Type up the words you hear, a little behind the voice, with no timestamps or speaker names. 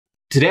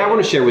Today I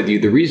want to share with you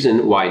the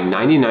reason why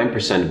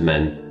 99% of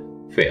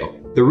men fail.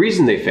 The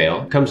reason they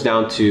fail comes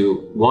down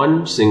to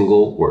one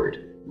single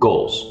word: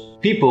 goals.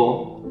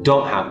 People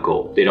don't have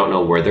goals. They don't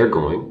know where they're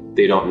going.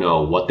 They don't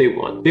know what they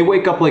want. They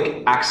wake up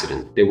like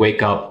accident. They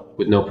wake up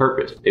with no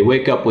purpose. They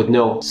wake up with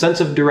no sense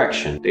of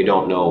direction. They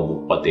don't know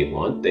what they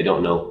want. They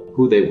don't know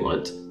who they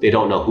want. They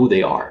don't know who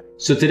they are.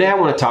 So today I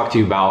want to talk to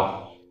you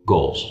about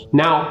goals.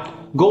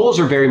 Now, goals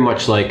are very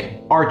much like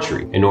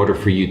archery. In order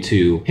for you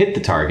to hit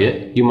the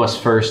target, you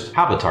must first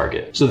have a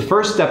target. So the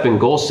first step in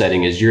goal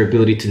setting is your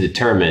ability to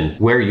determine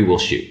where you will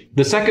shoot.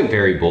 The second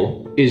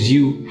variable is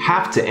you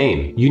have to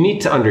aim. You need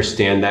to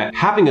understand that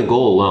having a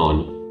goal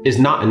alone is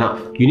not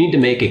enough. You need to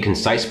make a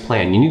concise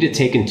plan. You need to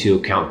take into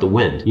account the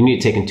wind. You need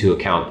to take into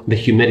account the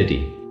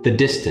humidity, the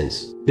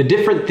distance, the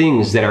different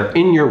things that are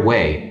in your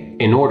way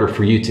in order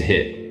for you to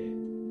hit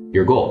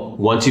your goal.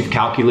 Once you've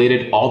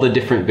calculated all the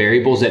different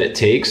variables that it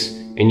takes,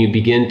 and you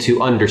begin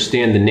to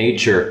understand the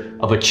nature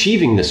of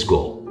achieving this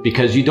goal,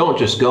 because you don't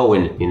just go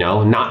and,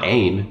 not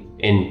aim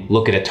and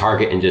look at a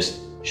target and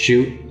just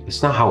shoot.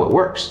 That's not how it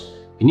works.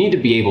 You need to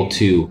be able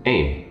to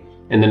aim.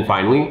 And then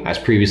finally, as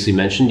previously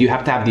mentioned, you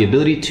have to have the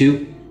ability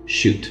to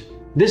shoot.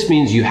 This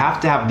means you have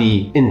to have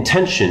the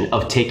intention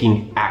of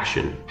taking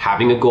action.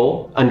 Having a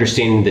goal,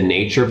 understanding the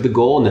nature of the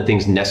goal and the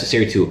things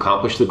necessary to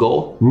accomplish the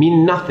goal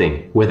mean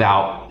nothing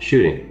without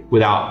shooting,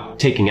 without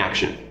taking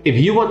action. If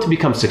you want to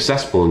become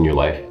successful in your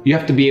life, you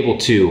have to be able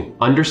to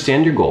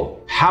understand your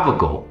goal, have a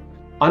goal,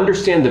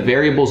 understand the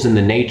variables and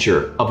the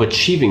nature of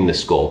achieving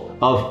this goal,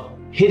 of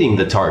hitting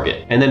the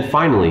target. And then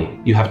finally,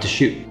 you have to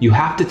shoot. You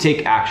have to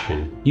take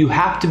action. You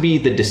have to be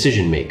the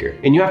decision maker.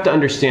 And you have to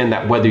understand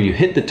that whether you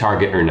hit the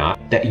target or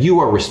not, that you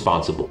are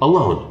responsible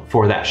alone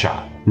for that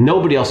shot.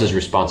 Nobody else is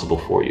responsible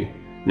for you.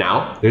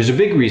 Now, there's a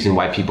big reason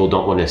why people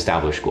don't want to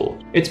establish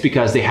goals. It's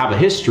because they have a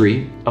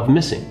history of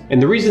missing.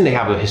 And the reason they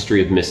have a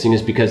history of missing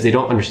is because they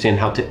don't understand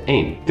how to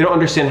aim. They don't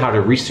understand how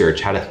to research,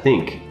 how to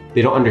think.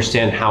 They don't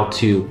understand how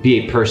to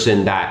be a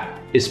person that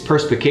is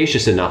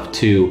perspicacious enough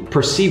to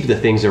perceive the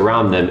things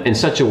around them in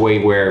such a way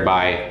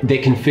whereby they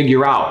can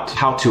figure out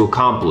how to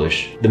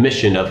accomplish the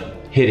mission of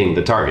hitting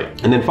the target.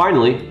 And then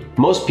finally,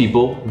 most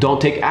people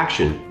don't take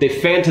action. They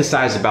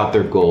fantasize about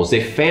their goals.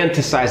 They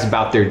fantasize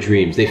about their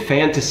dreams. They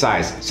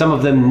fantasize. Some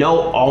of them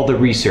know all the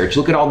research.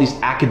 Look at all these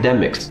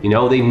academics. They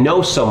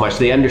know so much.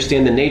 They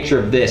understand the nature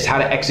of this, how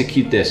to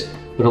execute this.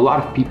 But a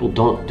lot of people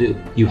don't do.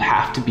 You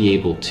have to be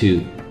able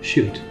to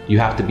shoot. You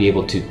have to be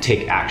able to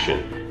take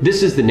action.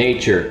 This is the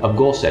nature of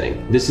goal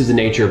setting. This is the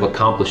nature of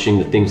accomplishing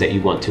the things that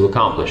you want to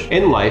accomplish.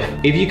 In life,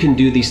 if you can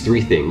do these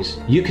three things,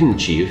 you can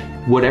achieve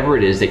whatever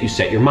it is that you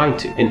set your mind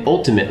to. And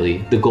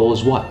ultimately, the goal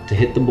is what? To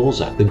hit the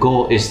bullseye. The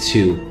goal is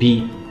to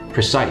be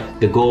precise.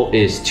 The goal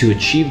is to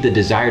achieve the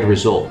desired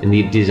result in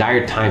the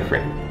desired time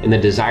frame, in the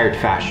desired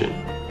fashion.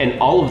 And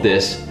all of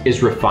this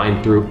is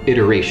refined through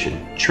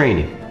iteration,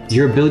 training.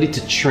 Your ability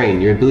to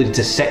train, your ability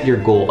to set your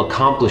goal,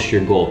 accomplish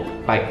your goal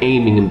by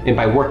aiming and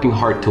by working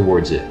hard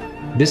towards it.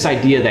 This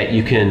idea that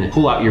you can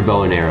pull out your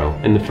bow and arrow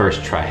in the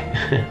first try,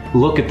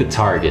 look at the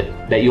target,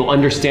 that you'll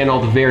understand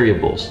all the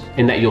variables,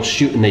 and that you'll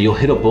shoot and that you'll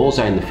hit a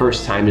bullseye in the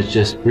first time is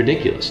just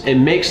ridiculous. It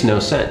makes no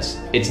sense.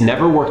 It's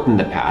never worked in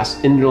the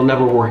past and it'll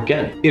never work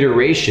again.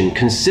 Iteration,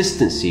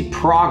 consistency,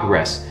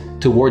 progress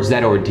towards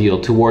that ordeal,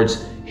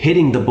 towards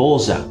hitting the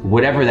bullseye,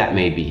 whatever that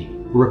may be,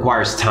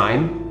 requires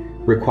time,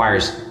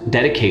 requires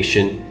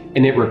dedication,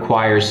 and it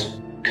requires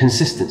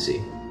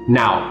consistency.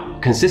 Now,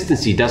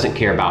 consistency doesn't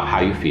care about how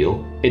you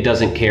feel. It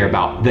doesn't care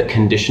about the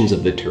conditions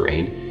of the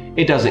terrain.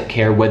 It doesn't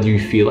care whether you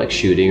feel like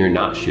shooting or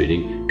not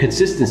shooting.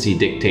 Consistency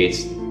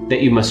dictates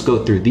that you must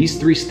go through these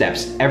three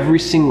steps every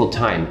single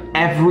time,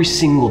 every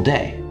single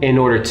day, in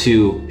order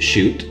to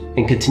shoot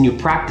and continue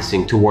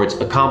practicing towards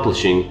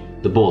accomplishing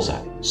the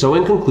bullseye. So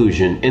in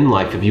conclusion, in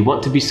life, if you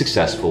want to be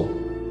successful,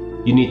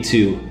 you need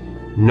to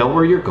know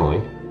where you're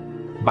going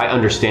by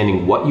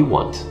understanding what you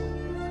want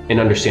and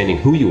understanding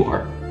who you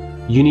are.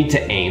 You need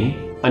to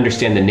aim,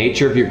 understand the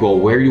nature of your goal,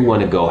 where you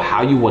want to go,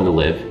 how you want to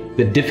live,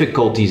 the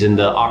difficulties and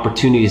the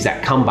opportunities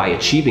that come by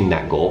achieving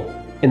that goal.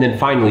 And then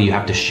finally, you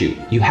have to shoot.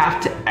 You have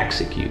to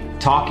execute.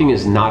 Talking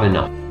is not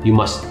enough. You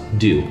must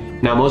do.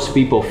 Now, most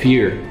people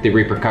fear the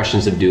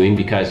repercussions of doing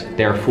because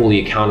they're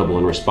fully accountable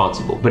and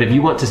responsible. But if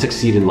you want to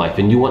succeed in life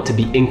and you want to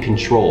be in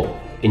control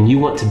and you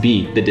want to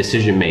be the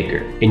decision maker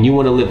and you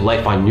want to live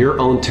life on your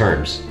own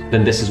terms,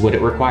 then this is what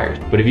it requires.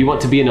 But if you want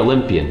to be an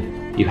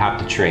Olympian, you have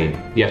to train.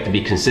 You have to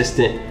be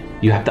consistent.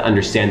 You have to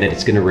understand that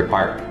it's going to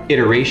require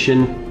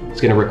iteration. It's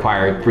going to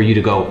require for you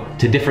to go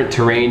to different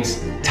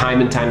terrains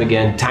time and time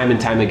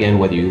again,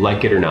 whether you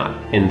like it or not.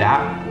 And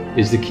that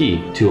is the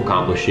key to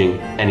accomplishing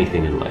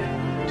anything in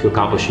life, to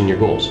accomplishing your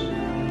goals,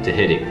 to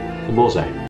hitting the bullseye.